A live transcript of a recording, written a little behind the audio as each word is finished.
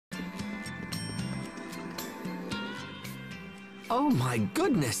Oh my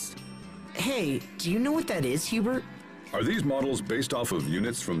goodness! Hey, do you know what that is, Hubert? Are these models based off of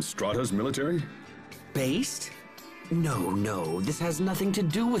units from Strata's military? Based? No, this has nothing to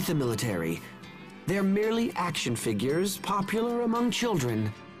do with the military. They're merely action figures popular among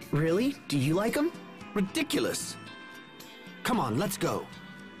children. Really? Do you like them? Ridiculous! Come on, let's go.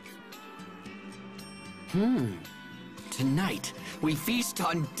 Tonight, we feast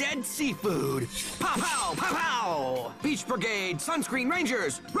on dead seafood. Pow, pow, pow, pow! Beach Brigade, Sunscreen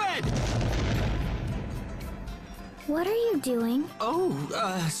Rangers, red! What are you doing?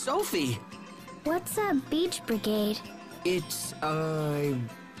 Oh, Sophie. What's a beach brigade? It's a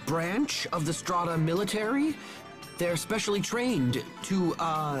branch of the Strata military. They're specially trained to,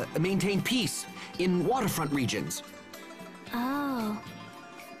 maintain peace in waterfront regions. Oh.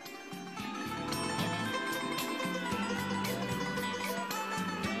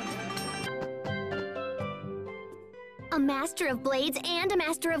 A master of blades and a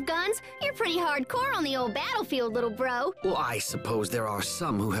master of guns? You're pretty hardcore on the old battlefield, little bro. Well, I suppose there are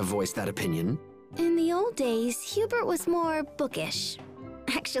some who have voiced that opinion. In the old days, Hubert was more bookish.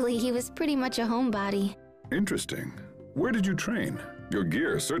 Actually, he was pretty much a homebody. Interesting. Where did you train? Your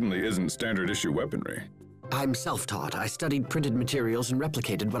gear certainly isn't standard issue weaponry. I'm self-taught. I studied printed materials and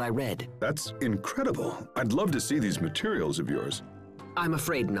replicated what I read. That's incredible. I'd love to see these materials of yours. I'm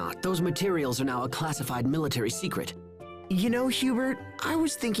afraid not. Those materials are now a classified military secret. You know, Hubert, I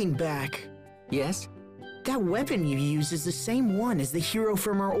was thinking back. Yes? That weapon you use is the same one as the hero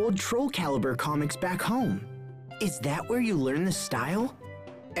from our old Troll Caliber comics back home. Is that where you learned the style?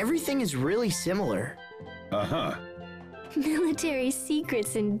 Everything is really similar. Uh-huh. Military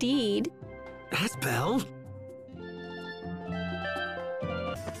secrets indeed. Asbel?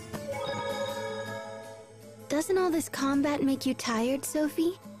 Doesn't all this combat make you tired,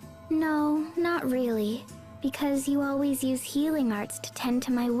 Sophie? No, not really. Because you always use healing arts to tend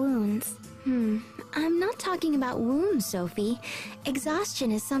to my wounds. I'm not talking about wounds, Sophie.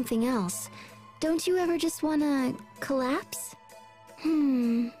 Exhaustion is something else. Don't you ever just wanna collapse?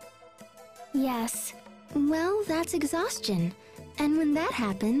 Yes. Well, that's exhaustion. And when that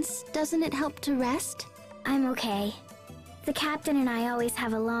happens, doesn't it help to rest? I'm okay. The captain and I always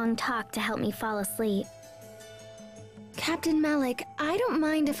have a long talk to help me fall asleep. Captain Malik, I don't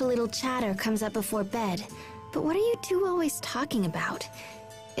mind if a little chatter comes up before bed, but what are you two always talking about?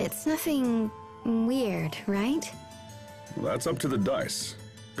 It's nothing weird, right? Well, that's up to the dice.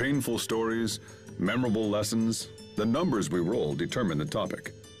 Painful stories, memorable lessons, the numbers we roll determine the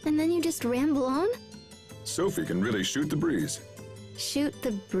topic. And then you just ramble on? Sophie can really shoot the breeze. Shoot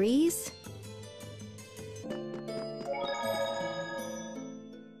the breeze?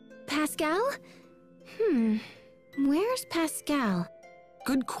 Pascal? Where's Pascal?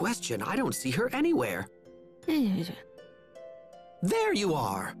 Good question. I don't see her anywhere. There you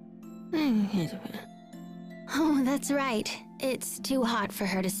are. Oh, that's right. It's too hot for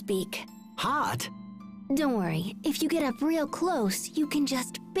her to speak. Hot? Don't worry. If you get up real close, you can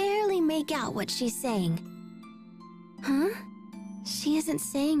just barely make out what she's saying. Huh? She isn't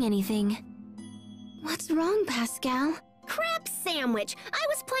saying anything. What's wrong, Pascal? Crap sandwich! I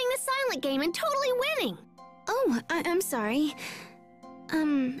was playing the silent game and totally winning! Oh, I'm sorry.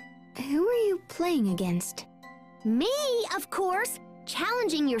 Who are you playing against? Me, of course!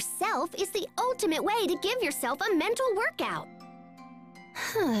 Challenging yourself is the ultimate way to give yourself a mental workout.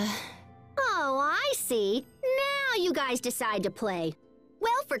 Oh, I see. Now you guys decide to play.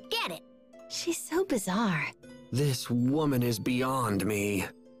 Well, forget it. She's so bizarre. This woman is beyond me.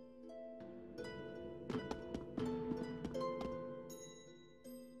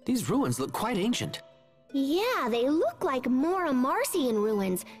 These ruins look quite ancient. Yeah, they look like Mora Marcian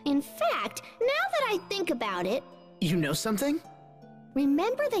ruins. In fact, now that I think about it... You know something?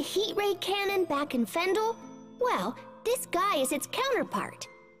 Remember the heat ray cannon back in Fendel? Well, this guy is its counterpart.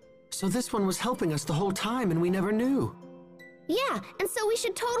 So this one was helping us the whole time and we never knew. Yeah, and so we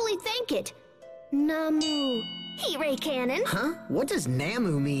should totally thank it. Namu. Heat ray cannon. Huh? What does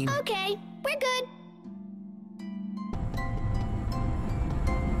Namu mean? Okay, we're good.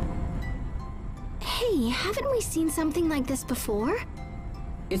 Hey, haven't we seen something like this before?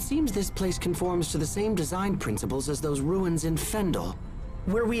 It seems this place conforms to the same design principles as those ruins in Fendel.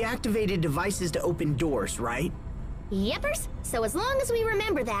 Where we activated devices to open doors, right? Yeppers. So as long as we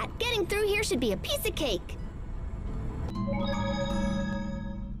remember that, getting through here should be a piece of cake.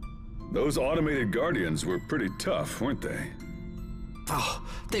 Those automated guardians were pretty tough, weren't they? Oh,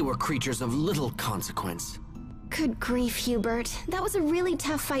 they were creatures of little consequence. Good grief, Hubert. That was a really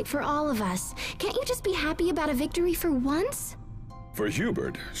tough fight for all of us. Can't you just be happy about a victory for once? For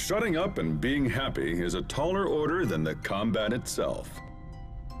Hubert, shutting up and being happy is a taller order than the combat itself.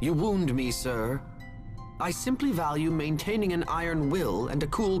 You wound me, sir. I simply value maintaining an iron will and a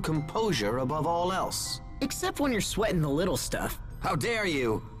cool composure above all else. Except when you're sweating the little stuff. How dare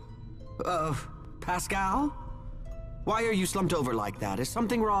you? Pascal? Why are you slumped over like that? Is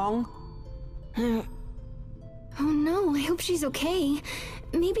something wrong? Oh no, I hope she's okay.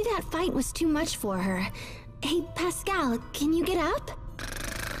 Maybe that fight was too much for her. Hey, Pascal, can you get up?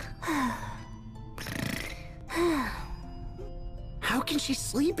 How can she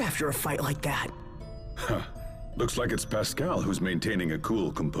sleep after a fight like that? Huh. Looks like it's Pascal who's maintaining a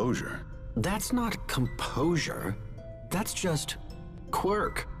cool composure. That's not composure. That's just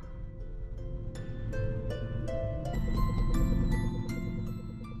quirk.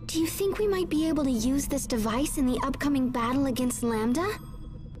 Do you think we might be able to use this device in the upcoming battle against Lambda?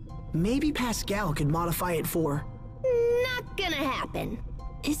 Maybe Pascal could modify it for... Not gonna happen.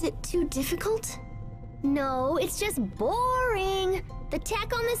 Is it too difficult? No, it's just boring. The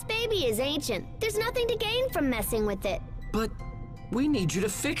tech on this baby is ancient. There's nothing to gain from messing with it. But we need you to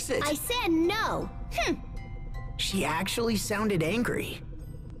fix it. I said no. She actually sounded angry.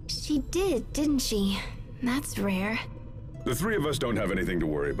 She did, didn't she? That's rare. The three of us don't have anything to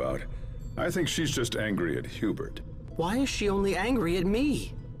worry about. I think she's just angry at Hubert. Why is she only angry at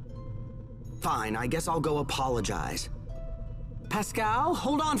me? Fine, I guess I'll go apologize. Pascal,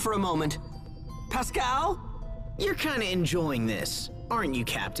 hold on for a moment. Pascal? You're kinda enjoying this, aren't you,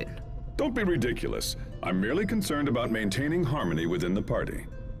 Captain? Don't be ridiculous. I'm merely concerned about maintaining harmony within the party.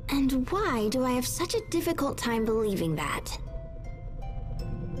 And why do I have such a difficult time believing that?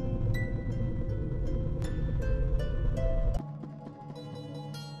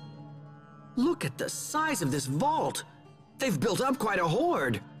 Look at the size of this vault. They've built up quite a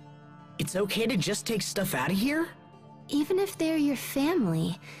horde. It's okay to just take stuff out of here? Even if they're your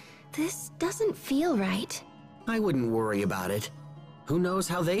family, this doesn't feel right. I wouldn't worry about it. Who knows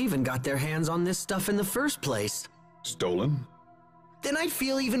how they even got their hands on this stuff in the first place? Stolen? Then I'd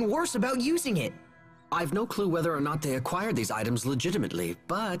feel even worse about using it. I've no clue whether or not they acquired these items legitimately,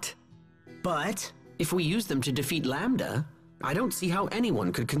 but if we use them to defeat Lambda, I don't see how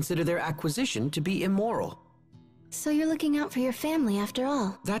anyone could consider their acquisition to be immoral. So you're looking out for your family after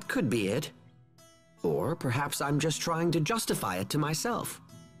all. That could be it. Or perhaps I'm just trying to justify it to myself.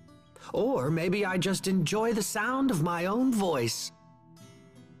 Or maybe I just enjoy the sound of my own voice.